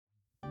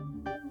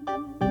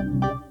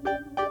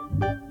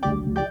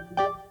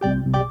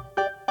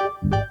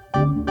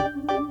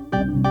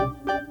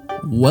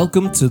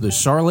Welcome to the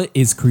Charlotte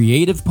is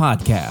Creative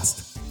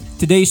podcast.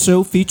 Today's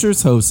show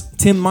features hosts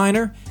Tim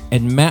Miner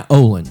and Matt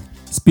Olin,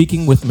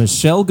 speaking with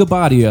Michelle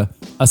Guobadia,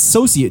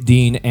 Associate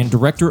Dean and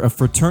Director of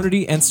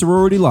Fraternity and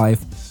Sorority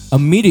Life,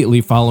 immediately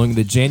following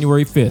the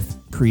January 5th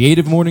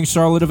Creative Morning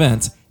Charlotte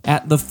event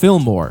at the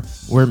Fillmore,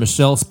 where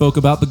Michelle spoke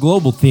about the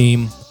global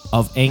theme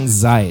of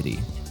anxiety.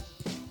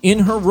 In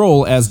her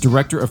role as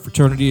Director of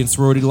Fraternity and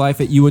Sorority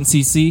Life at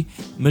UNCC,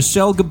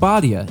 Michelle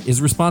Guobadia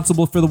is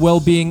responsible for the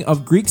well-being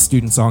of Greek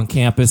students on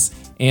campus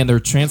and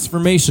their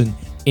transformation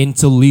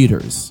into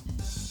leaders.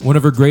 One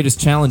of her greatest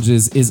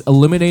challenges is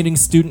eliminating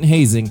student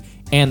hazing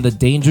and the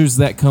dangers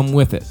that come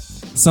with it,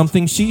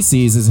 something she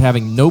sees as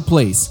having no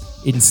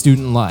place in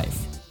student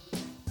life.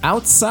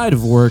 Outside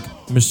of work,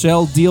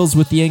 Michelle deals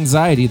with the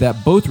anxiety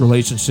that both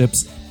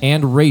relationships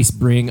and race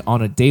bring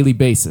on a daily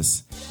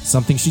basis,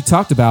 something she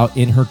talked about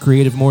in her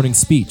Creative Morning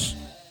speech.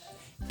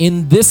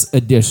 In this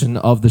edition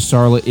of the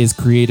Charlotte is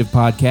Creative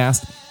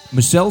podcast,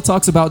 Michelle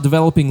talks about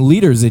developing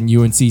leaders in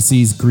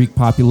UNCC's Greek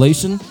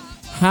population,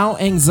 how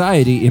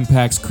anxiety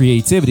impacts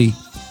creativity,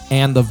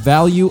 and the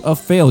value of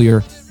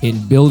failure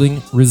in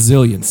building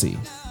resiliency.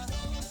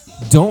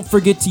 Don't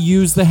forget to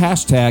use the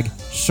hashtag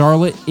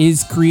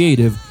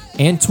CharlotteIsCreative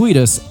and tweet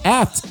us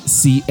at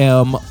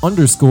CM_CLT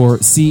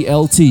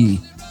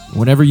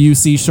whenever you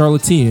see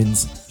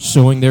Charlotteans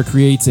showing their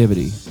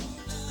creativity.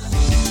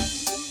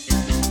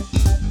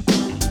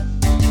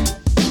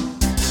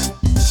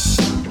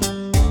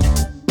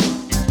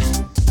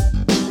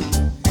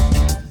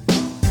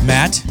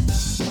 Matt,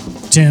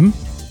 Tim,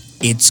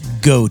 it's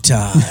go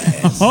time.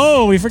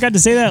 Oh, we forgot to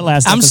say that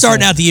last I'm episode.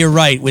 starting out the year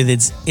right with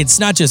it's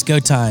not just go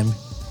time,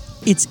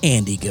 it's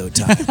Andy go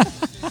time.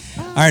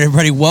 All right,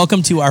 everybody,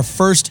 welcome to our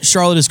first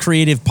Charlotte is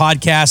Creative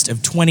podcast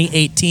of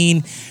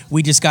 2018.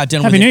 We just got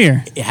done with Happy New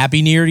Year.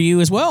 Happy New Year to you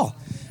as well.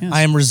 Yes.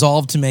 I am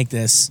resolved to make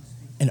this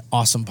an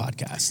awesome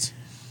podcast.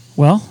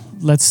 Well,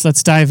 let's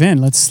dive in.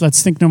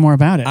 Let's think no more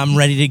about it. I'm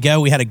ready to go.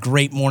 We had a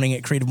great morning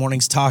at Creative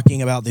Mornings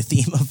talking about the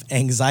theme of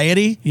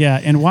anxiety. Yeah,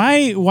 and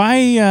why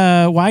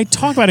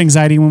talk about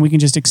anxiety when we can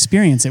just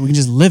experience it? We can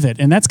just live it,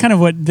 and that's kind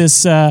of what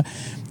this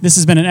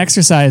has been an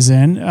exercise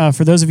in.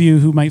 For those of you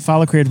who might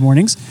follow Creative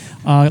Mornings,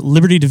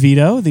 Liberty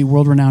DeVito, the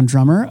world-renowned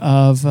drummer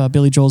of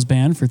Billy Joel's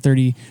band for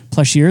 30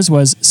 plus years,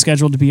 was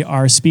scheduled to be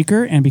our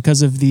speaker, and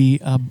because of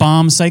the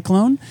bomb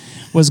cyclone,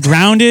 was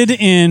grounded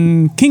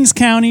in Kings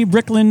County,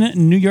 Brooklyn,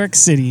 New York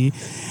City.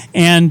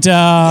 And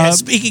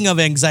Speaking of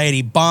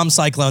anxiety, bomb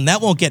cyclone, that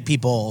won't get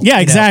people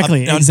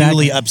exactly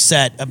unduly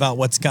upset about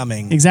what's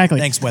coming. Exactly.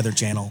 Thanks, Weather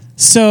Channel.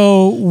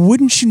 So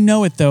wouldn't you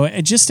know it, though,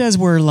 just as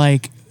we're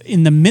like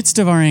in the midst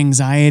of our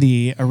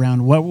anxiety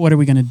around what are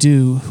we going to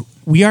do,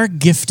 we are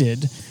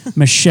gifted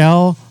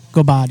Michelle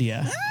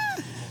Guobadia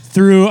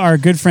through our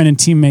good friend and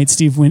teammate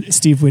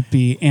Steve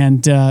Whitby.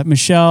 And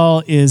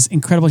Michelle is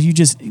incredible. You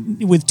just,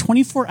 with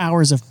 24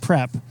 hours of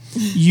prep,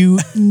 you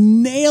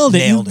nailed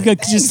it. You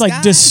just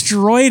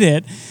destroyed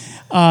it.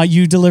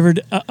 You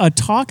delivered a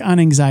talk on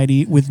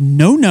anxiety with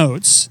no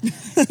notes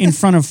in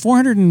front of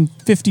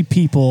 450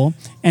 people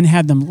and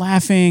had them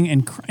laughing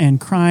and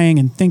crying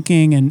and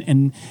thinking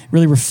and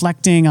really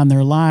reflecting on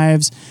their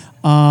lives.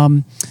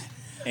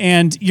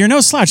 And you're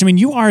no slouch. I mean,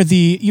 you are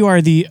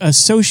the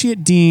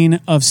Associate Dean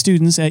of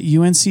Students at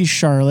UNC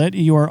Charlotte.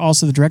 You are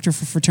also the Director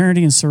for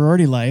Fraternity and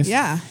Sorority Life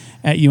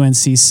at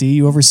UNCC.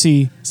 You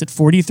oversee, is it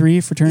 43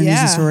 fraternities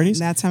and sororities?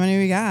 That's how many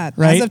we got.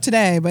 Right? As of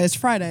today, but it's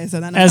Friday, so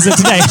that as of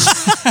today.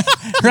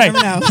 Right.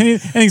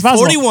 Anything's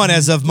possible. 41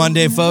 as of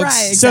Monday, folks.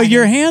 Right, exactly. So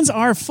your hands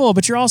are full,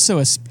 but you're also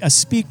a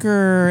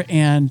speaker,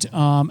 and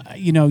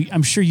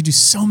I'm sure you do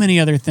so many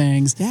other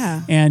things.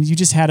 Yeah. And you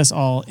just had us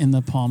all in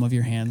the palm of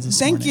your hands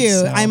this morning. Thank you.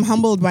 So. I'm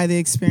humbled by the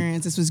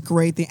experience. This was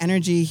great. The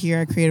energy here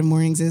at Creative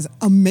Mornings is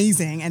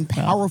amazing and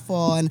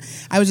powerful, and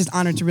I was just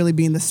honored to really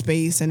be in the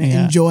space and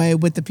enjoy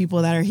with the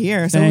people that are here.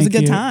 So it was a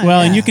good time.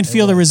 Well, and you can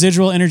feel the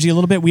residual energy a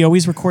little bit. We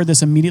always record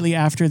this immediately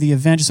after the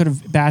event, just sort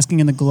of basking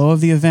in the glow of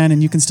the event,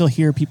 and you can still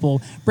hear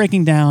people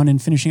breaking down and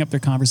finishing up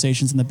their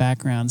conversations in the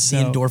background. So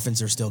the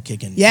endorphins are still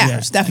kicking. Yeah,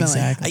 definitely.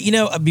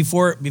 Exactly.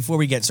 Before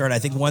we get started, I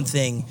think one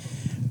thing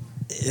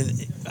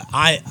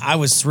I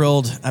was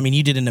thrilled. I mean,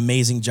 you did an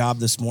amazing job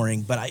this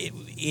morning, but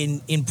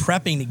in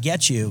prepping to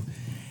get you,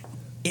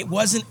 it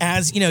wasn't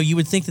as, you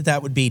would think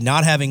that would be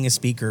not having a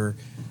speaker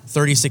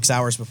 36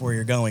 hours before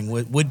you're going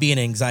would be an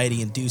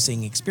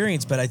anxiety-inducing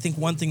experience. But I think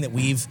one thing that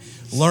we've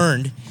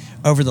learned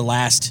over the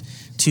last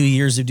 2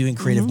 years of doing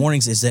Creative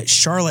Mornings is that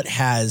Charlotte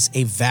has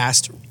a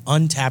vast,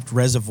 untapped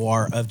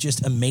reservoir of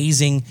just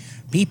amazing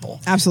people.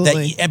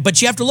 Absolutely.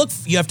 But you have to look.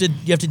 You have to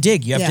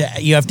dig. You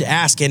have to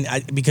ask. And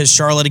because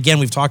Charlotte, again,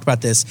 we've talked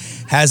about this,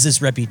 has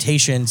this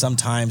reputation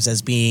sometimes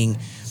as being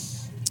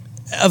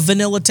a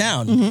vanilla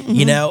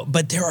town,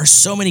 but there are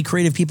so many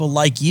creative people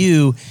like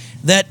you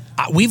that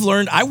we've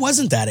learned. I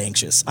wasn't that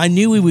anxious. I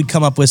knew we would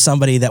come up with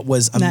somebody that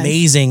was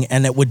amazing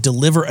and that would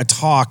deliver a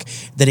talk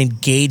that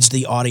engaged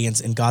the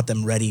audience and got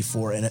them ready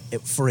for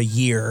a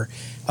year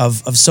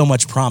of so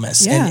much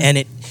promise. Yeah. And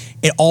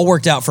it all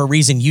worked out for a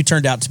reason. You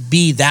turned out to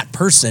be that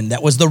person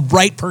that was the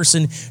right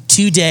person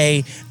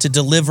today to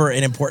deliver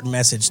an important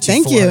message to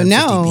Thank you. 450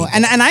 No, people.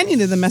 and I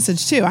needed the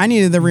message too. I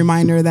needed the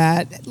reminder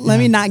that let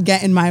me not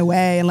get in my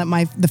way and let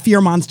the fear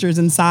monsters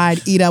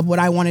inside eat up what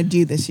I want to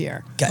do this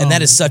year. And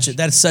that is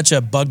such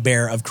a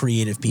bugbear of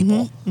creative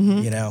people,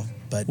 you know.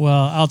 But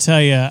Well, I'll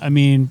tell you, I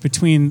mean,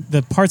 between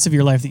the parts of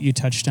your life that you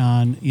touched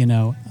on, you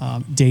know,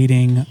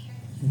 dating,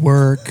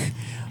 work,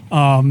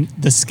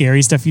 the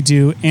scary stuff you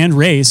do, and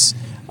race,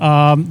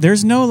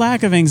 there's no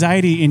lack of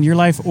anxiety in your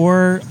life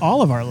or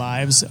all of our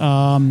lives.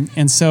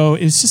 And so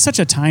it's just such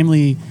a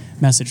timely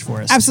message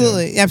for us.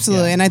 Absolutely.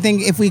 Yeah. And I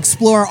think if we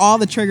explore all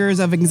the triggers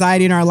of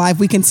anxiety in our life,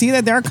 we can see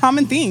that there are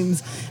common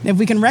themes. And if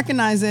we can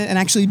recognize it and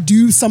actually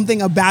do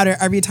something about it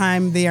every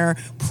time they are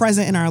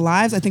present in our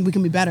lives, I think we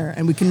can be better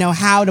and we can know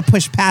how to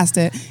push past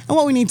it and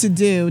what we need to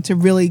do to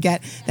really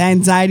get the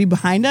anxiety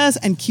behind us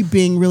and keep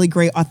being really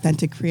great,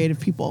 authentic, creative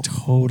people.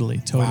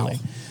 Totally. Wow.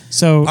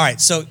 So, all right,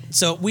 so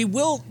we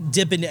will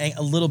dip into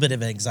a little bit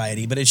of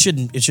anxiety, but it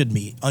shouldn't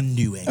be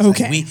undue anxiety.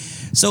 Okay.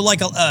 So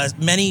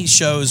many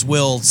shows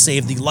will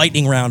save the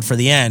lightning round for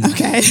the end.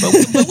 Okay.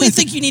 But we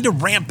think you need to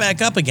ramp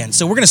back up again.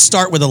 So we're going to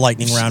start with a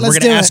lightning round. Let's We're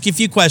going do to it. ask you a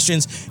few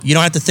questions. You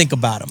don't have to think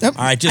about them. Yep.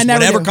 All right, just I never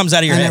whatever do. comes out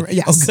of your I head. never-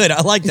 yes. Oh, good.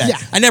 I like that. Yeah.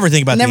 I never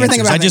think about Never the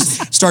think answers. about I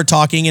it. just start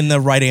talking, and the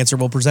right answer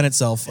will present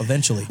itself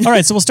eventually. all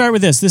right, so we'll start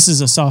with this. This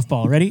is a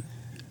softball. Ready?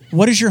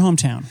 What is your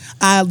hometown?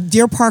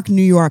 Deer Park,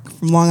 New York,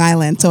 from Long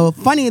Island. So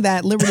funny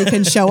that Liberty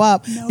can show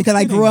up because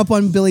I grew up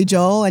on Billy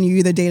Joel, and you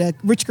either date a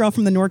rich girl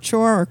from the North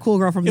Shore or a cool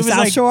girl from the was South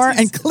like- Shore,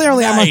 and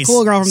clearly I'm a Nice.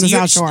 cool girl from So the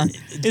you're- South Shore.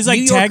 It's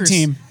like New tag Yorkers-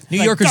 team. New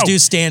Like, Yorkers go. do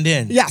stand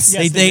in. Yes.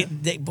 Yes, they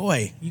they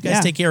boy, you guys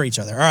Yeah. take care of each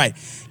other. All right,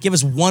 give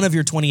us one of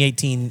your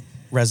 2018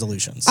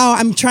 resolutions. Oh,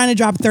 I'm trying to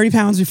drop 30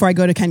 pounds before I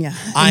go to Kenya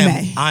in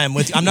May. I am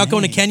with you. I'm not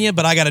going to Kenya,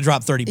 but I got to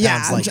drop 30 pounds.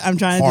 Yeah, like I'm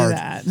trying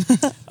hard. to do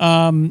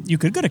that. You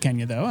could go to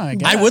Kenya, though. I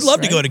guess, I would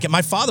love to right? go to Kenya.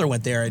 My father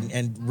went there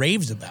and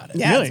raved about it.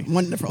 Yeah, Really? it's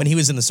wonderful. When he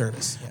was in the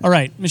service. Yeah. All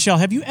right, Michelle,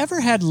 have you ever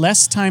had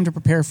less time to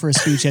prepare for a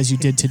speech as you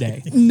did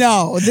today?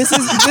 No, this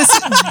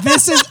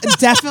is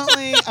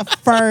definitely a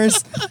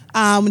first.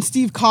 When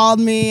Steve called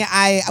me,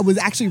 I was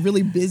actually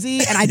really busy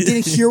and I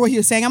didn't hear what he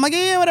was saying. I'm like,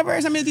 yeah, whatever,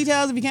 send me the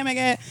details if you can't make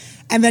it.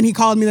 And then he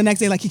called me the next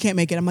day like, he can't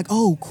make it. I'm like,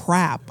 oh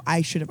crap,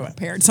 I should have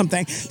prepared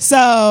something.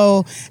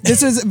 So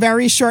this was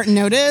very short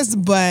notice,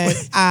 but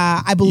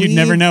I believe You'd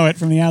never know it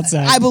from the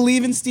outside. I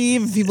believe in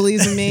Steve. If he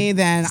believes in me,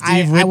 then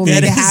I will Whitby. make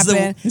it That is the-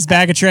 happen. His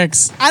bag of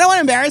tricks. I don't want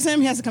to embarrass him.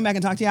 He has to come back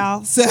and talk to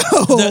y'all. So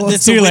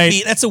That's too a late.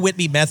 Whitby, that's a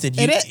Whitby method.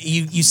 You, It is.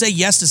 you say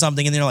yes to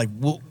something and they're like,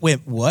 wait,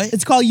 what?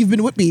 it's called You've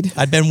Been Whitbeed.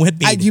 I've been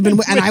Whitby.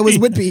 And I was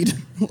Whitbeed.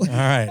 All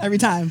right. Every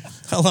time.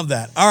 I love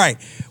that. All right.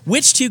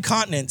 Which two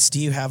continents do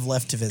you have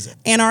left to visit?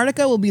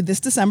 Antarctica will be this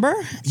December.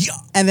 Yeah.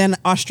 And then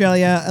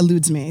Australia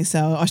eludes me. So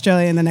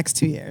Australia in the next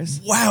 2 years.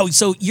 Wow.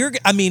 So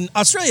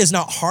Australia is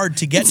not hard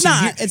to get It's to.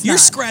 not. You're It's not.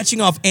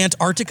 scratching off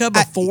Antarctica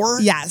before?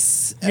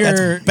 Yes.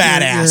 That's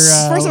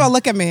badass. First of all,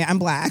 look at me. I'm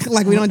black.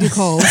 Like, we don't do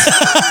cold.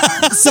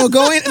 So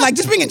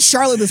just being in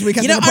Charlotte this week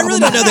has been a I really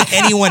don't know problematic.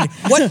 that anyone,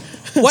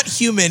 what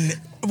human,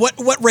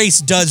 what race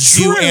does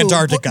do True,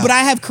 Antarctica? But I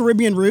have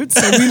Caribbean roots,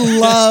 so we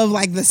love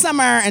like the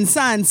summer and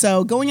sun.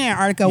 So going to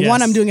Antarctica, Yes.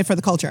 one, I'm doing it for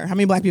the culture. How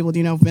many black people do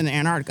you know have been to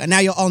Antarctica? Now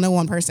you'll all know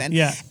one person.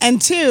 Yeah.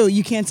 And two,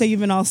 you can't say you've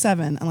been all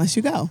seven unless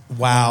you go.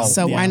 Wow.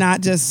 So Yeah. why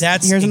not just,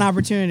 That's here's an in-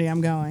 opportunity,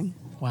 I'm going.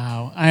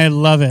 Wow, I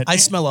love it. I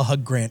smell a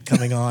hug grant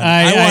coming on.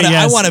 I- I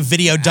yes. want a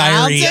video diary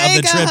I'll of the take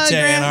a trip hug to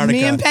grant. Antarctica.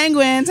 Me and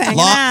penguins hanging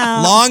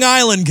out. Long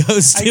Island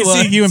goes to I can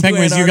see you and to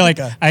penguins. You're like,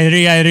 Antarctica. I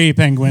agree,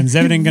 penguins.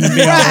 Everything gonna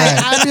be all Right.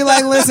 right. I'd be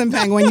like, listen,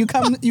 penguin,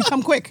 you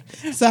come quick.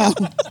 So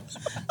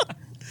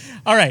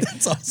All right.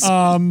 That's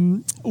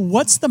awesome.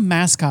 What's the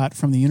mascot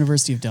from the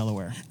University of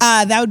Delaware?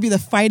 that would be the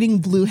Fighting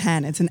Blue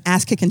Hen. It's an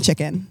ass-kicking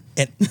chicken.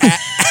 And,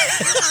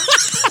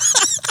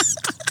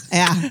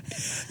 Yeah.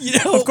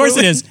 Of course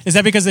it is. Is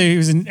that because he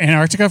was in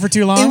Antarctica for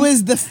too long? It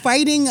was the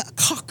fighting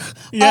cock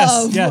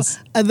Yes,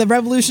 of the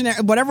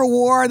Revolutionary, whatever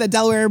war that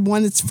Delaware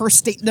won its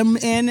first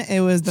statedom in. It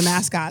was the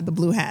mascot, the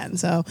blue hen.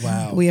 So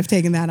Wow. we have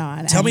taken that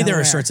on. Tell at me there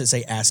are Delaware. shirts that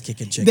say ass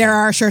kicking chicken. There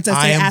are shirts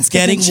that say I am ass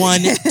kicking getting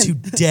one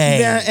chicken. today.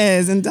 There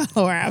is in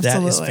Delaware, That is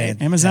absolutely.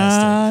 fantastic.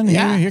 Amazon.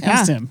 Yeah, Here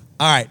comes yeah. Tim.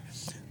 All right.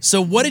 So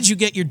what did you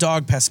get your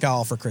dog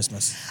Pascal for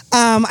Christmas?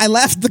 I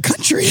left the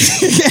country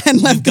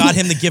and left Got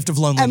him the gift of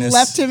loneliness. and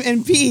left him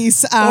in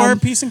peace. Or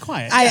peace and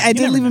quiet. I You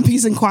did never leave him know.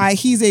 peace and quiet.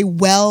 He's a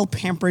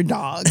well-pampered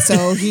dog.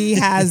 So he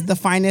has the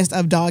finest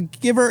of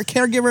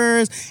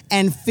caregivers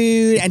and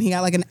food. And he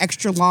got like an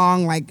extra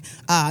long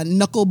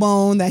knuckle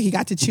bone that he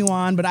got to chew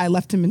on. But I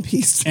left him in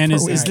peace. And for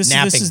a is week. this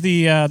Napping. is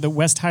the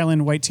West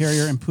Highland White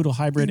Terrier and Poodle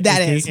hybrid,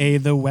 That aka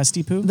the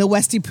Westie Poo? the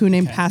Westie Poo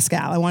named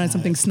Pascal. I wanted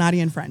something snotty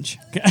and French.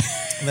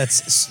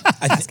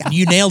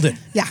 You nailed it.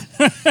 Yeah.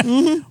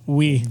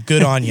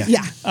 Good on you.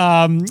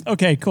 Yeah.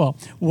 Okay, cool.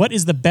 What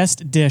is the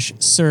best dish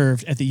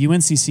served at the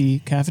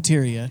UNCC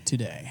cafeteria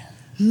today?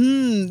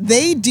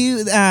 They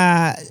do.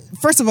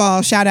 First of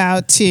all, shout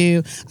out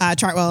to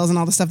Chartwell's and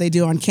all the stuff they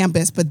do on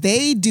campus. But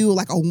they do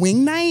like a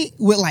wing night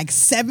with like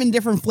 7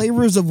 different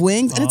flavors of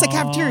wings, and it's a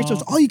cafeteria, so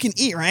it's all you can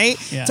eat. Right?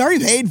 Yeah. It's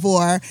already paid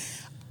for.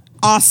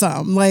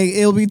 Awesome. Like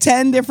it'll be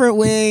 10 different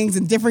wings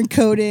and different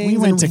coatings. We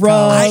went and to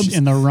rubs. college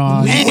in the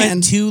wrong. We Man.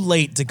 went too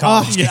late to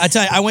college. I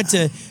tell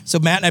you, so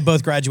Matt and I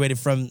both graduated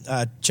from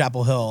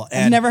Chapel Hill.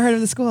 And I've never heard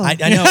of the school. I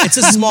know it's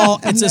a small.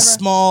 It's a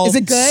small. Is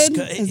it good?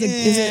 sc- Is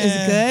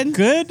it good?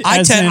 Good. I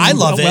as tell you, in I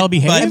love it, Well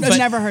behaved. but- I've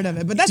never heard of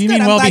it, but that's Do you good.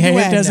 mean I'm well glad you behaved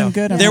went. as in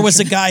good? I'm There not was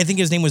sure. a guy, I think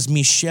his name was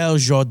Michelle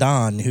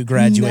Jordan, who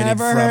graduated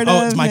Never from. heard Oh,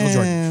 of it's Michael him.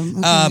 Jordan.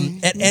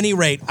 Okay. At any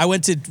rate, I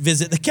went to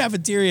visit the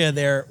cafeteria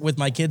there with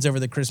my kids over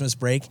the Christmas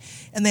break,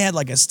 and they had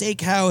like a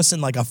steakhouse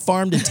and like a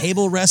farm to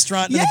table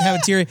restaurant in the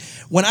cafeteria.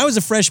 When I was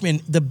a freshman,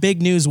 the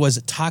big news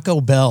was Taco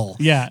Bell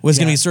was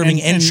going to be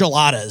serving And-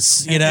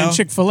 enchiladas. You know, And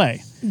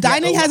Chick-fil-A.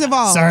 Dining has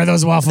evolved. Sorry,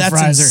 those waffle that's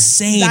fries are.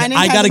 insane. Dining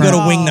I has got to go to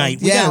evolved. wing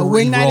night. We Yeah, gotta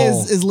wing night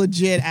roll. is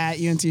legit at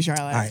UNC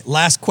Charlotte. All right,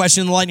 last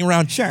question in the lightning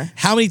round. Sure.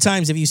 How many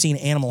times have you seen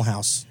Animal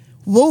House?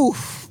 Whoa,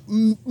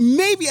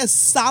 maybe a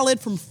solid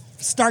from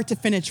start to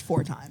finish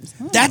 4 times.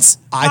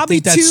 I Probably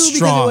think that's 2 strong.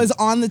 because it was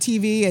on the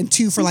TV and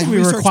 2 for like we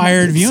research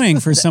required methods. viewing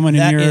for someone in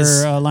That your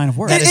is- line of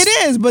work. It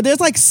is, but there's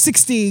like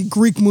 60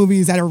 Greek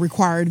movies that are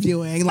required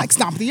viewing, like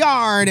Stomp the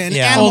Yard and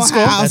Yeah. Animal Old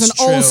school? House That's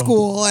and Old true.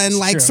 School and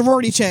like true.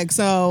 Sorority Chick.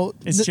 So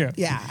It's true.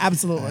 Yeah,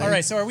 absolutely. All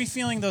right, so are we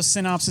feeling those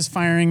synopses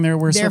firing? They're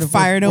They're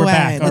fired away.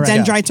 Back. The All right.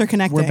 dendrites are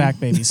connecting. We're back,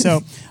 baby.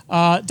 So,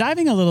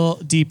 diving a little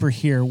deeper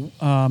here,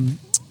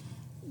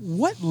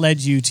 what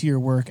led you to your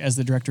work as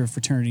the director of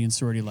fraternity and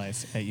sorority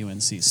life at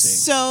UNCC?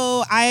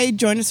 So I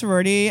joined a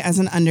sorority as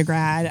an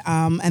undergrad,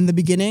 and the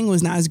beginning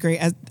was not as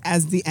great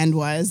as the end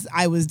was.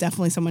 I was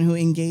definitely someone who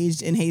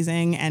engaged in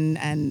hazing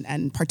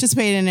and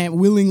participated in it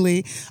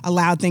willingly,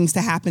 allowed things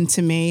to happen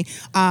to me,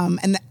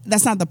 and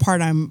that's not the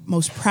part I'm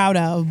most proud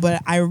of.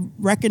 But I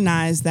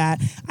recognize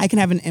that I can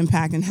have an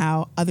impact in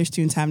how other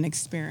students have an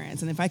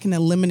experience, and if I can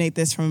eliminate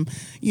this from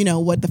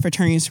what the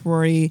fraternity and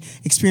sorority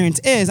experience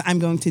is, I'm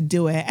going to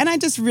do it. And I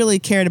just really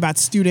cared about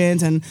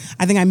students, and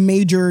I think I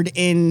majored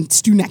in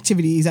student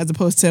activities as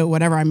opposed to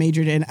whatever I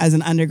majored in as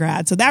an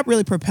undergrad. So that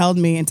really propelled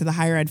me into the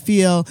higher ed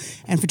field,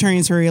 and fraternity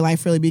and sorority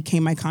life really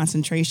became my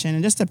concentration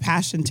and just a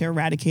passion to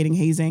eradicating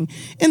hazing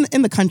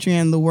in the country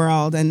and the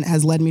world, and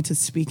has led me to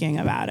speaking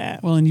about it.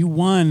 Well, and you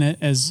won,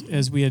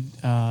 as we had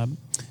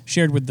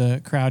shared with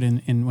the crowd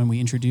in when we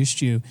introduced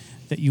you,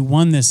 that you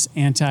won this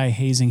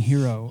Anti-Hazing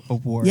Hero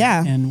Award.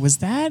 Yeah. And was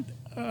that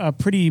a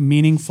pretty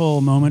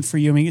meaningful moment for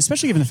you? I mean,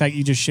 especially given the fact that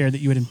you just shared that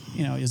you had,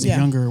 as a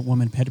younger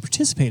woman, had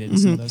participated in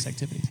some of those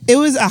activities. It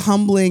was a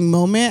humbling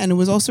moment, and it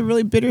was also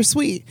really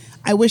bittersweet.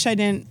 I wish I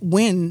didn't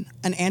win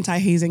an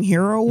Anti-Hazing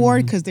Hero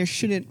Award because there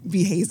shouldn't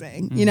be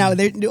hazing.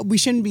 We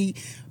shouldn't be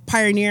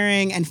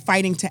pioneering and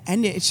fighting to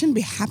end it. It shouldn't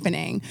be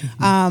happening.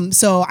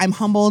 So I'm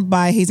humbled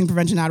by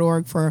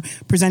hazingprevention.org for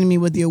presenting me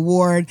with the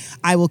award.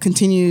 I will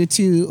continue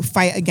to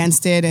fight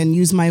against it and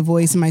use my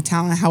voice and my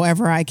talent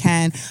however I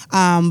can.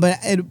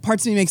 But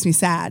parts of me makes me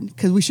sad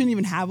because we shouldn't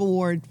even have an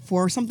award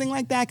for something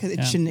like that because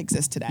it shouldn't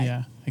exist today.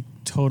 Yeah, I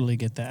totally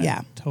get that.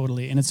 Yeah.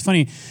 Totally. And it's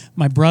funny,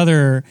 my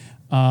brother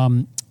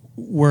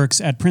works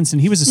at Princeton.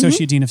 He was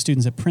Associate Dean of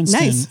Students at Princeton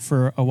Nice.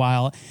 for a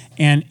while,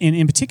 and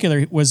in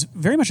particular was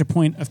very much a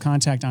point of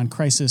contact on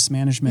crisis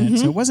management.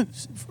 So it wasn't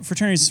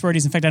fraternities and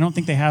sororities. In fact, I don't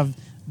think they have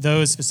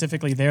those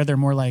specifically there. They're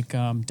more like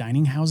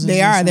dining houses.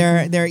 They or are.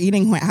 something. They're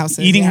eating houses.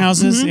 Eating yeah.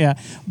 houses, yeah.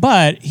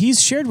 But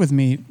he's shared with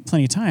me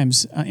plenty of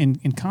times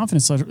in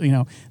confidence,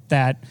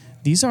 that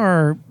these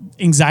are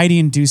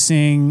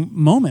anxiety-inducing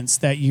moments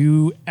that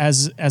you,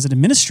 as an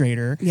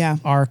administrator, Yeah.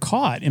 are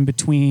caught in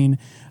between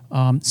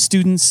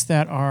students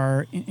that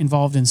are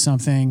involved in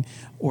something,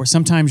 or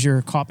sometimes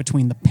you're caught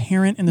between the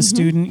parent and the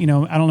student.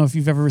 I don't know if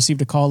you've ever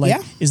received a call like,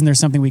 Yeah. isn't there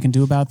something we can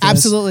do about this?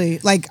 Absolutely.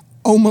 Like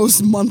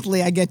almost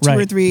monthly, I get 2 or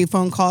Right. 3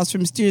 phone calls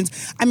from students.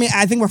 I mean,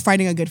 I think we're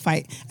fighting a good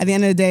fight. At the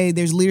end of the day,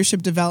 there's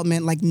leadership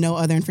development like no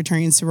other in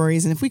fraternity and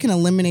sororities. And if we can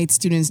eliminate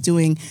students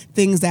doing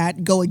things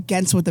that go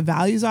against what the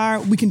values are,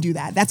 we can do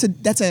that. That's a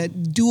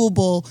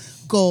doable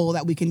goal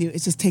that we can do.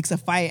 It just takes a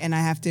fight, and I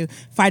have to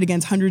fight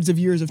against hundreds of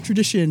years of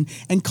tradition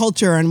and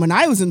culture. And when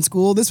I was in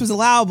school, this was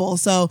allowable.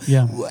 So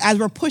Yeah. as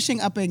we're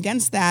pushing up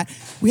against that,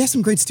 we have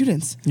some great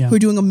students Yeah. who are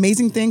doing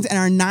amazing things and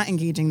are not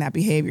engaging that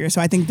behavior.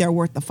 So I think they're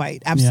worth the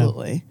fight.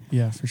 Absolutely.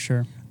 Yeah, for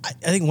sure. I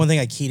think one thing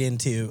I keyed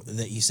into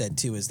that you said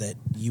too is that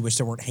you wish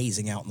there weren't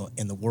hazing out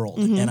in the world.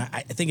 And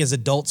I think as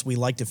adults, we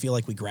like to feel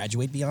like we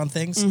graduate beyond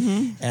things.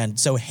 And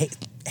so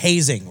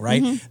hazing,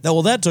 right?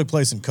 That took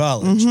place in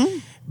college.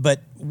 But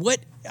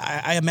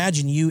I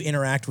imagine you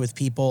interact with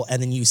people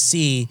and then you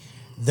see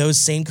those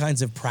same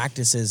kinds of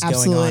practices going on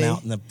Absolutely.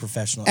 out in the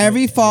professional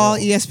Every fall,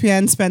 world.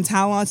 ESPN spends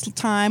how much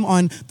time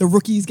on the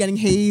rookies getting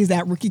hazed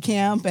at rookie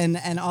camp and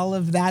all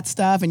of that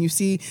stuff. And you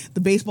see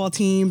the baseball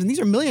teams, and these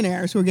are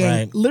millionaires who are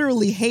getting Right.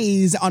 literally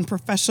hazed on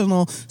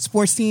professional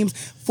sports teams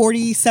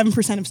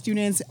 47% of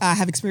students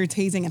have experienced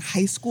hazing in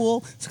high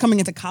school. So coming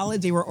into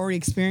college, they were already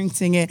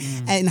experiencing it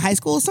in high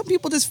school. Some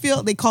people just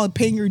feel, they call it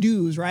paying your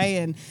dues,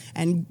 right?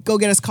 And go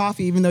get us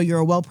coffee, even though you're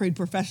a well-paid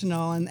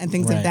professional and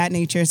things of that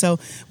nature. So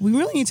we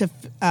really need to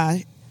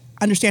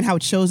understand how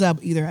it shows up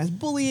either as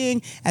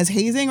bullying, as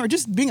hazing, or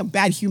just being a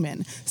bad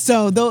human.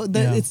 So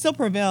it still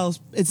prevails.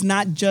 It's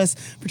not just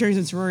fraternities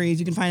and sororities.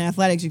 You can find it in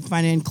athletics, you can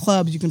find it in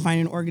clubs, you can find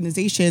it in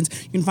organizations,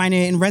 you can find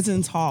it in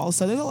residence halls.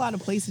 So there's a lot of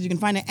places you can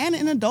find it, and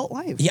in adult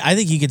life. Yeah, I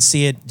think you could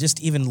see it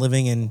just even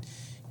living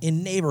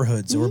in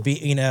neighborhoods or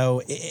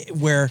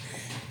where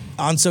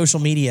on social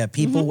media,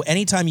 people,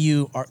 anytime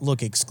you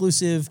look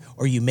exclusive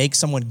or you make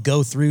someone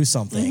go through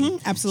something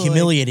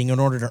humiliating in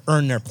order to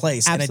earn their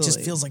place, and it just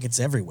feels like it's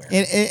everywhere.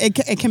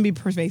 It can be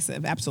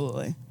pervasive,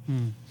 absolutely.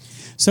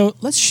 So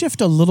let's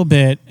shift a little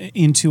bit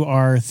into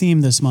our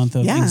theme this month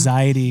of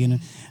anxiety.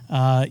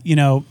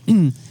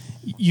 And,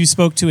 you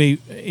spoke to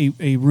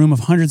a room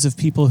of hundreds of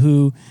people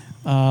who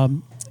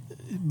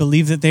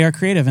believe that they are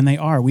creative, and they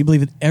are. We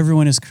believe that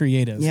everyone is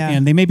creative. Yeah.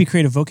 And they may be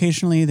creative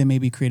vocationally, they may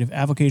be creative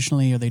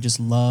avocationally, or they just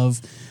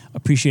love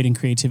appreciating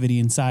creativity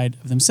inside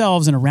of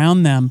themselves and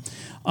around them.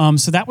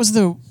 So that was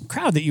the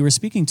crowd that you were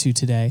speaking to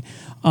today.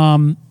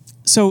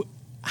 So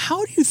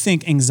how do you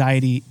think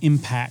anxiety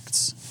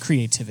impacts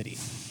creativity?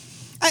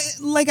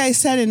 Like I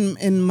said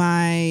in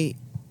my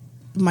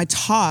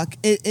talk,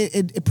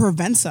 it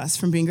prevents us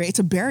from being great. It's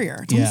a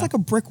barrier. It's almost like a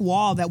brick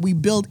wall that we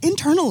build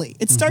internally.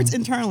 It starts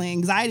internally.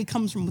 Anxiety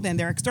comes from within.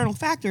 There are external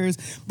factors,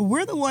 but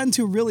we're the ones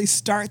who really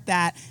start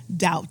that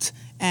doubt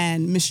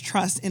and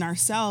mistrust in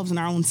ourselves and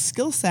our own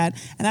skill set.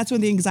 And that's where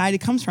the anxiety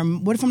comes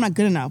from. What if I'm not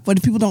good enough? What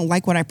if people don't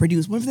like what I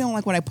produce? What if they don't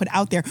like what I put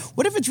out there?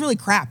 What if it's really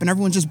crap and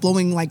everyone's just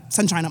blowing like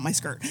sunshine up my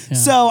skirt? Yeah.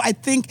 So I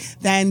think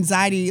that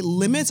anxiety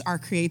limits our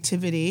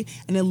creativity,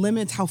 and it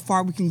limits how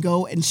far we can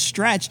go and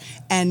stretch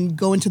and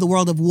go into the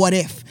world of what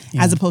if,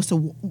 as opposed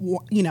to,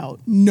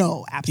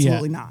 no,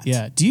 absolutely not.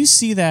 Yeah. Do you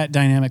see that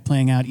dynamic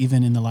playing out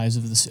even in the lives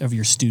of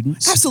your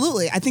students?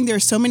 Absolutely. I think there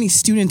are so many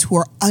students who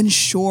are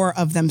unsure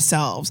of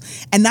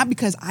themselves, and not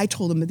because I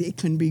told them that they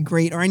couldn't be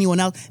great or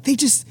anyone else. They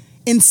just,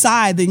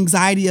 inside, the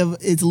anxiety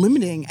is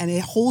limiting, and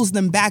it holds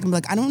them back. I'm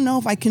like, I don't know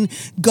if I can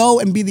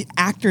go and be the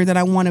actor that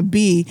I want to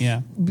be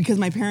because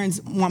my parents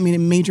want me to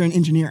major in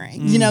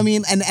engineering. You know what I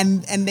mean?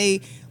 And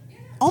they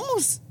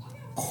almost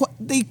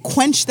they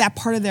quench that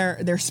part of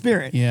their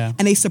spirit, and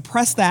they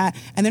suppress that,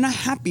 and they're not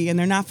happy and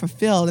they're not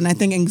fulfilled. And I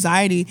think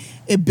anxiety,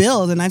 it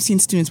builds. And I've seen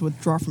students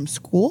withdraw from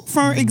school for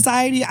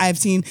anxiety. I've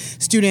seen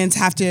students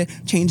have to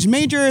change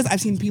majors.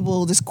 I've seen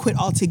people just quit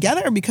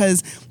altogether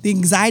because the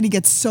anxiety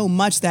gets so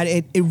much that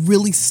it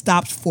really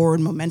stops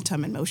forward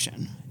momentum and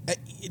motion.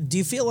 Do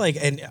you feel like,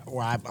 and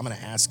I'm going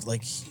to ask,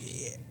 like,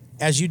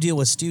 as you deal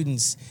with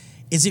students,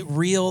 is it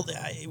real?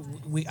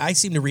 I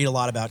seem to read a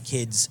lot about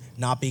kids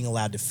not being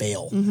allowed to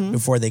fail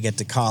before they get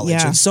to college.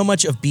 Yeah. And so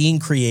much of being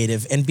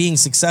creative and being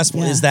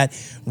successful is that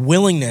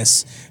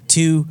willingness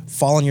to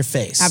fall on your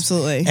face.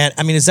 Absolutely. And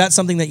I mean, is that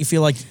something that you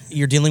feel like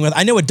you're dealing with?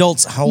 I know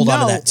adults hold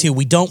on to that too.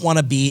 We don't want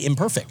to be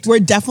imperfect. We're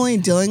definitely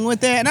dealing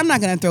with it. And I'm not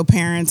going to throw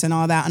parents and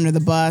all that under the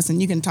bus.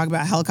 And you can talk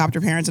about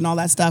helicopter parents and all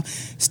that stuff.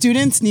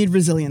 Students need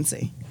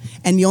resiliency.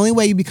 And the only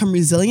way you become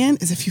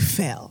resilient is if you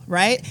fail,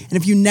 right? And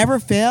if you never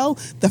fail,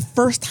 the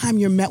first time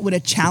you're met with a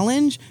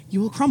challenge, you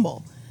will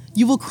crumble.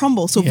 You will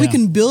crumble. So if we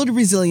can build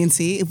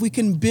resiliency, if we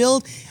can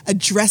build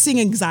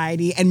addressing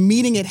anxiety and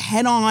meeting it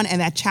head on in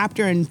that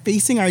chapter and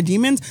facing our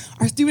demons,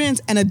 our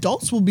students and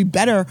adults will be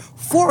better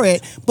for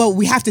it, but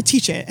we have to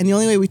teach it. And the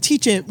only way we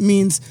teach it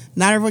means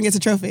not everyone gets a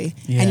trophy,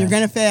 and you're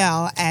going to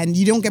fail, and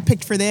you don't get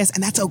picked for this,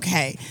 and that's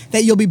okay,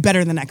 that you'll be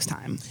better the next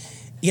time.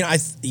 You know,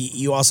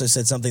 you also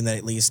said something that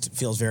at least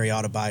feels very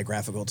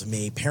autobiographical to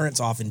me.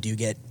 Parents often do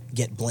get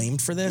blamed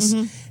for this.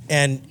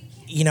 And,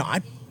 you know,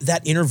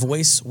 that inner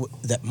voice,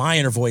 my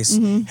inner voice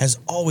has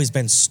always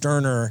been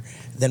sterner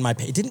than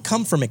it didn't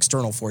come from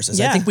external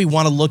forces. I think we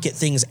want to look at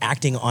things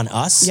acting on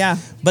us. Yeah.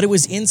 But it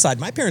was inside.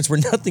 My parents were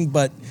nothing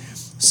but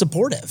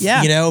supportive,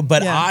 you know,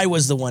 but I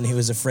was the one who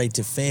was afraid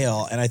to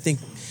fail. And I think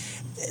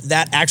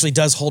that actually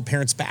does hold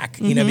parents back,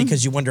 you know,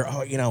 because you wonder,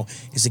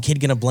 is the kid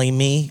going to blame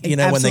me, you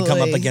know, when they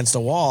come up against a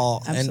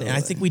wall? And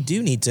I think we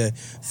do need to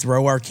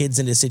throw our kids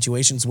into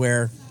situations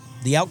where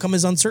the outcome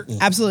is uncertain.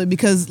 Absolutely,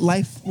 because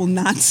life will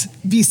not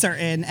be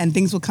certain and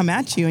things will come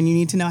at you, and you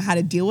need to know how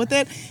to deal with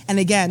it. And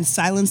again,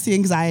 silence the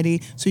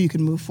anxiety so you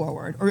can move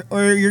forward,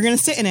 or you're going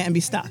to sit in it and be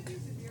stuck.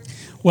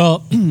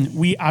 Well,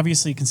 we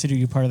obviously consider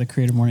you part of the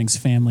Creative Mornings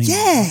family.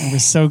 Yeah. And we're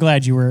so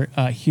glad you were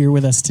here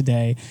with us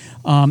today.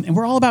 And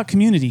we're all about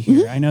community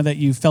here. I know that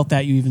you felt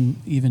that, you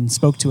even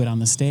spoke to it on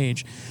the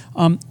stage.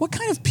 What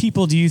kind of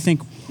people do you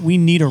think we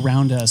need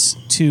around us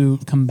to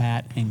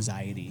combat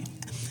anxiety?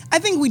 I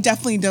think we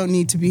definitely don't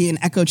need to be in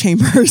echo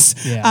chambers.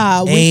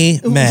 Yeah.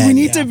 Amen. We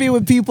need to be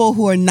with people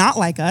who are not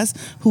like us,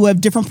 who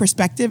have different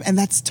perspective, and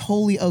that's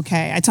totally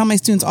okay. I tell my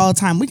students all the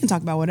time, we can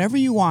talk about whatever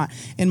you want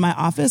in my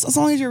office as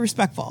long as you're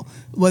respectful,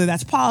 whether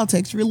that's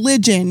politics,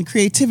 religion,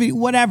 creativity,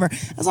 whatever,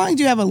 as long as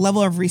you have a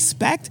level of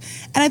respect.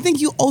 And I think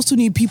you also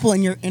need people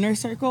in your inner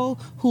circle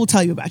who will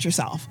tell you about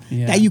yourself,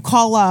 that you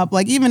call up.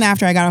 Like, even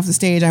after I got off the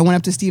stage, I went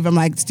up to Steve. I'm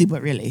like, Steve,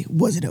 but really,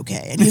 was it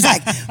okay? And he's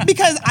like,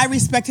 because I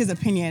respect his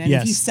opinion. And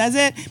if he says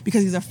it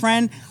because he's a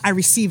friend, I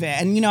receive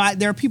it. And,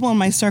 there are people in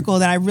my circle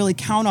that I really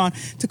count on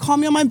to call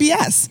me on my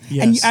BS.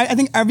 And I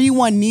think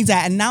everyone needs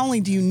that. And not only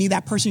do you need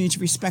that person, you need to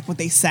respect what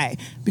they say,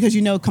 because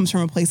it comes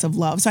from a place of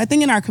love. So I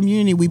think in our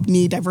community, we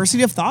need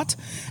diversity of thought,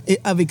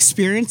 of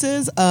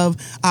experiences, of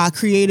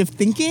creative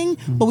thinking,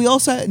 but we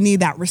also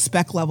need that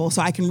respect level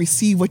so I can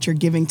receive what you're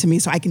giving to me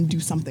so I can do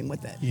something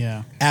with it.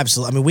 Yeah.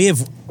 Absolutely. I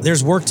mean,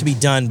 there's work to be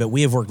done, but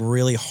we have worked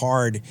really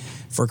hard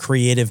for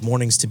Creative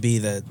Mornings to be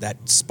that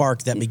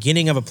spark, that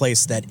beginning of a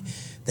place that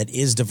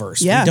is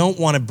diverse. Yeah. We don't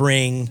want to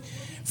bring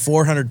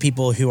 400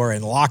 people who are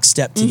in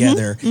lockstep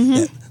together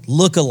that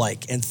look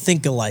alike and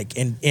think alike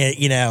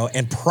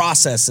and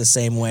process the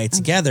same way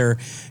together,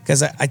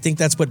 because I think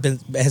that's what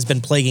has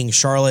been plaguing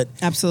Charlotte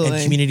and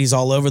communities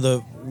all over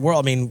the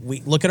world. I mean,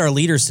 we look at our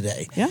leaders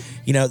today.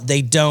 Yeah.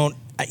 They don't.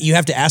 You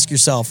have to ask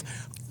yourself,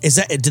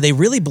 do they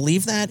really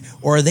believe that,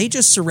 or are they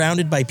just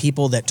surrounded by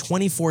people that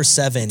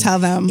 24/7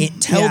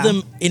 tell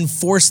them,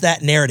 enforce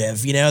that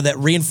narrative, that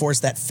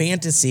reinforce that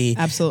fantasy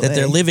that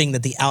they're living,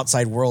 that the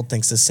outside world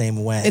thinks the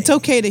same way? It's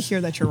okay to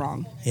hear that you're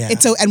wrong. Yeah.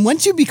 And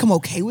once you become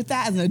okay with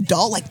that as an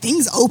adult, like,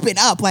 things open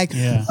up. Like,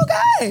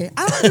 okay,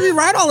 I don't have to be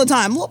right all the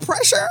time. A little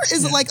pressure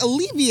is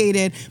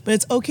alleviated, but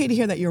it's okay to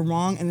hear that you're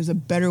wrong and there's a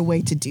better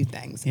way to do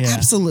things. Yeah.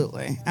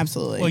 Absolutely.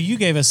 Well, you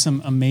gave us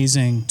some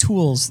amazing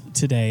tools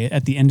today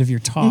at the end of your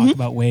talk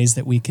about ways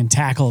that we can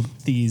tackle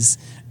these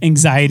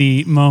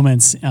anxiety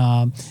moments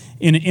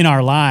in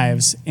our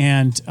lives.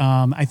 And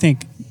I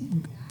think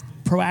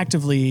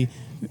proactively,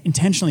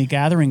 intentionally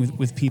gathering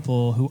with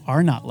people who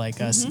are not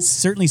like us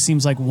certainly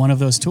seems like one of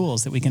those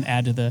tools that we can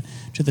add to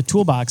the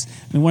toolbox.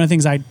 I mean, one of the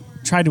things I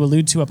tried to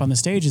allude to up on the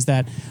stage is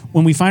that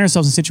when we find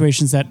ourselves in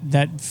situations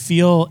that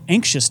feel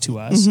anxious to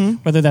us,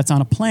 whether that's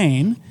on a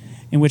plane,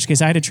 in which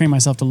case I had to train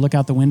myself to look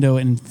out the window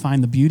and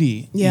find the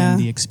beauty in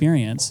the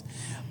experience,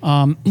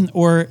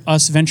 or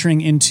us venturing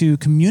into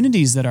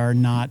communities that are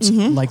not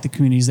like the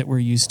communities that we're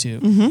used to.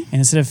 And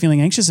instead of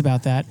feeling anxious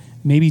about that,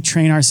 maybe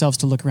train ourselves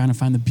to look around and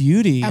find the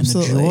beauty and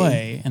the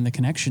joy and the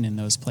connection in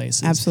those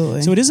places.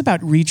 Absolutely. So it is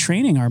about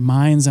retraining our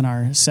minds and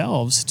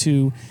ourselves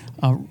to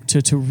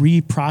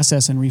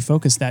reprocess and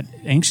refocus that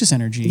anxious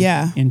energy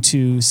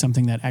into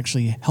something that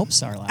actually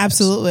helps our lives.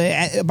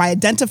 Absolutely. By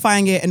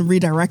identifying it and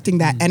redirecting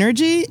that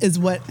energy is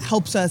what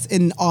helps us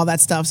in all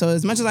that stuff. So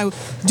as much as I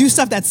do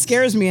stuff that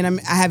scares me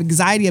and I have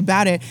anxiety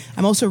about it,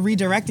 I'm also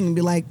redirecting and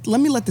be like,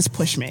 let this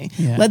push me.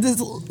 Yeah.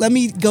 Let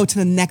me go to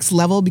the next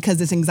level, because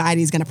this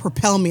anxiety is going to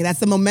propel me. That's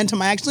the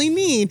momentum I actually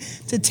need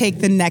to take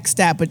the next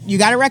step. But you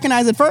got to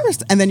recognize it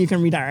first, and then you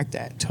can redirect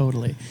it.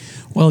 Totally.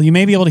 Well, you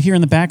may be able to hear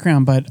in the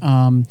background, but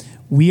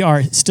we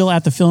are still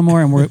at the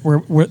Fillmore, and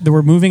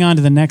we're moving on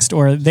to the next,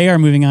 or they are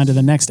moving on to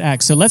the next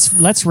act. So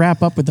let's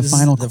wrap up with the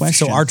final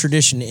question. So our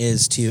tradition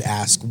is to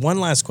ask one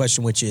last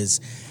question, which is,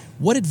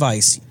 what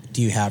advice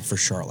do you have for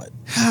Charlotte?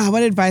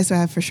 What advice do I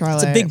have for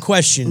Charlotte? It's a big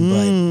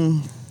question,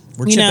 but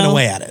we're chipping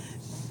away at it.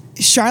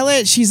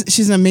 Charlotte,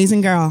 she's an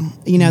amazing girl.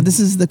 This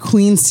is the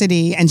Queen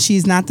City, and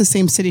she's not the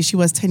same city she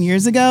was 10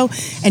 years ago.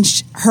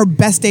 And her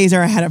best days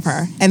are ahead of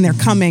her, and they're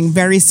coming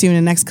very soon in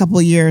the next couple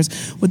of years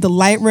with the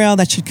light rail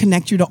that should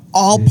connect you to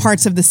all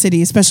parts of the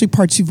city, especially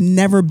parts you've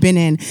never been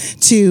in,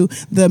 to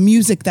the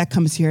music that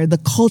comes here, the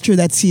culture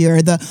that's here,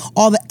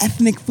 all the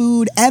ethnic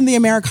food and the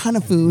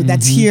Americana food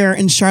that's here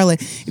in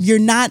Charlotte. If you're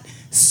not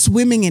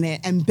swimming in it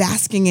and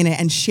basking in it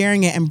and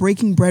sharing it and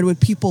breaking bread with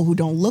people who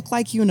don't look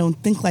like you and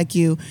don't think like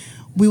you,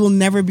 we will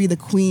never be the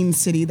Queen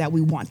City that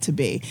we want to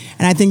be.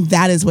 And I think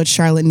that is what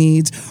Charlotte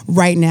needs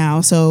right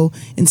now. So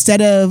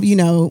instead of,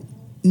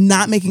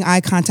 not making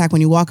eye contact when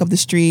you walk up the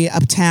street,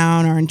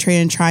 uptown, or in Trade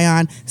and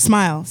Tryon,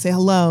 smile, say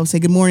hello, say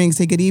good morning,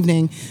 say good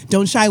evening.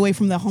 Don't shy away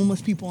from the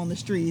homeless people on the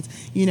streets.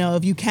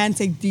 If you can,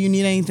 say, do you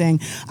need anything?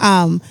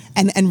 And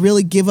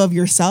really give of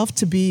yourself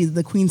to be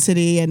the Queen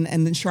City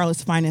and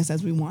Charlotte's finest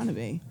as we want to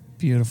be.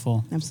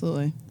 Beautiful.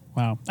 Absolutely.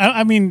 Wow.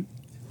 I mean,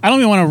 I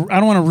don't want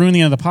to ruin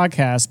the end of the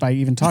podcast by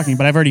even talking,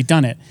 but I've already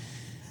done it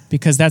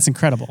because that's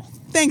incredible.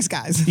 Thanks,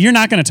 guys. You're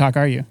not going to talk,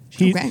 are you?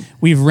 Okay.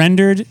 We've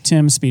rendered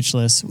Tim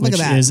speechless, which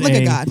is Look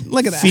at God.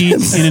 Look at that. feat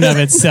in and of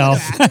itself.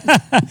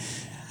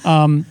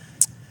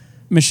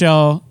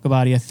 Michelle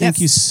Guobadia, thank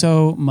you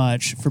so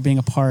much for being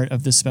a part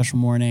of this special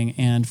morning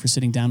and for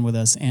sitting down with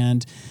us.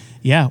 And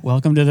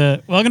welcome to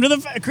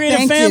the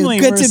creative family.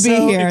 Good We're to be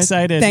so here.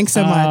 Excited. Thanks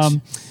so much.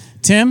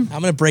 Tim?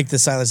 I'm going to break the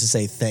silence to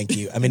say thank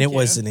you. I mean, it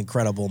was an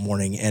incredible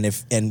morning, and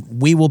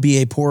we will be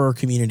a poorer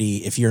community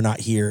if you're not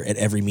here at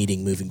every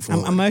meeting moving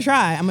forward. I'm gonna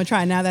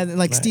try. Now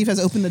that Steve has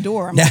opened the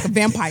door, I'm like a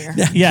vampire.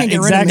 Yeah, Can't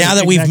get rid of exactly. me. Now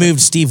that we've moved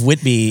Steve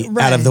Whitby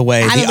out of the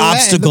way, Out of the the way,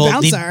 obstacle,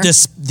 the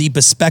bouncer. the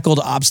bespeckled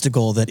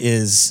obstacle that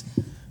is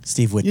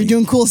Steve Whitby. You're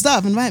doing cool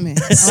stuff. Invite me.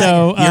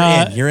 So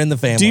You're in the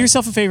family. do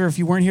yourself a favor if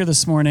you weren't here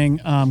this morning.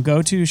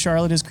 Go to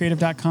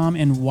charlotteiscreative.com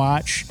and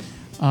watch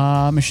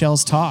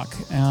Michelle's talk.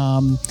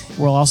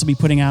 We'll also be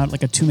putting out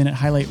like a 2-minute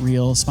highlight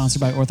reel sponsored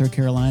by Ortho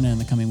Carolina in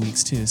the coming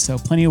weeks too. So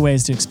plenty of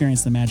ways to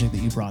experience the magic that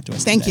you brought to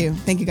us. Thank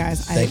today. you,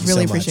 guys. Thank I you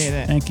really so much. appreciate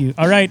it. Thank you.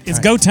 All right, it's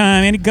go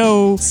time. Andy,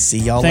 go. See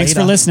y'all Thanks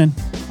later. for listening.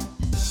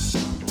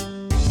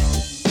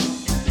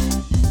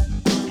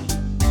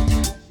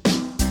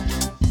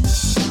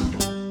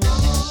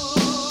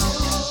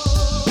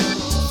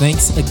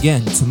 Thanks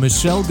again to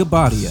Michelle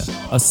Guobadia,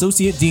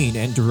 Associate Dean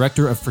and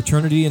Director of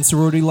Fraternity and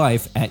Sorority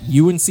Life at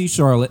UNC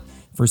Charlotte,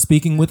 for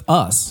speaking with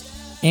us.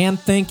 And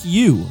thank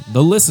you,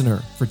 the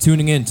listener, for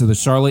tuning in to the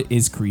Charlotte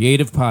is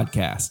Creative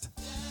podcast.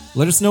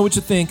 Let us know what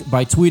you think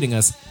by tweeting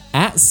us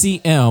at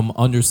CM_CLT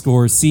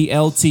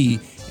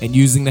and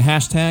using the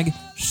hashtag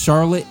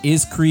Charlotte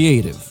is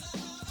Creative.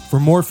 For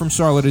more from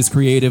Charlotte is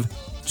Creative,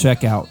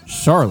 check out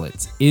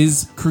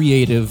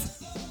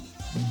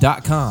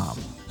charlottesiscreative.com.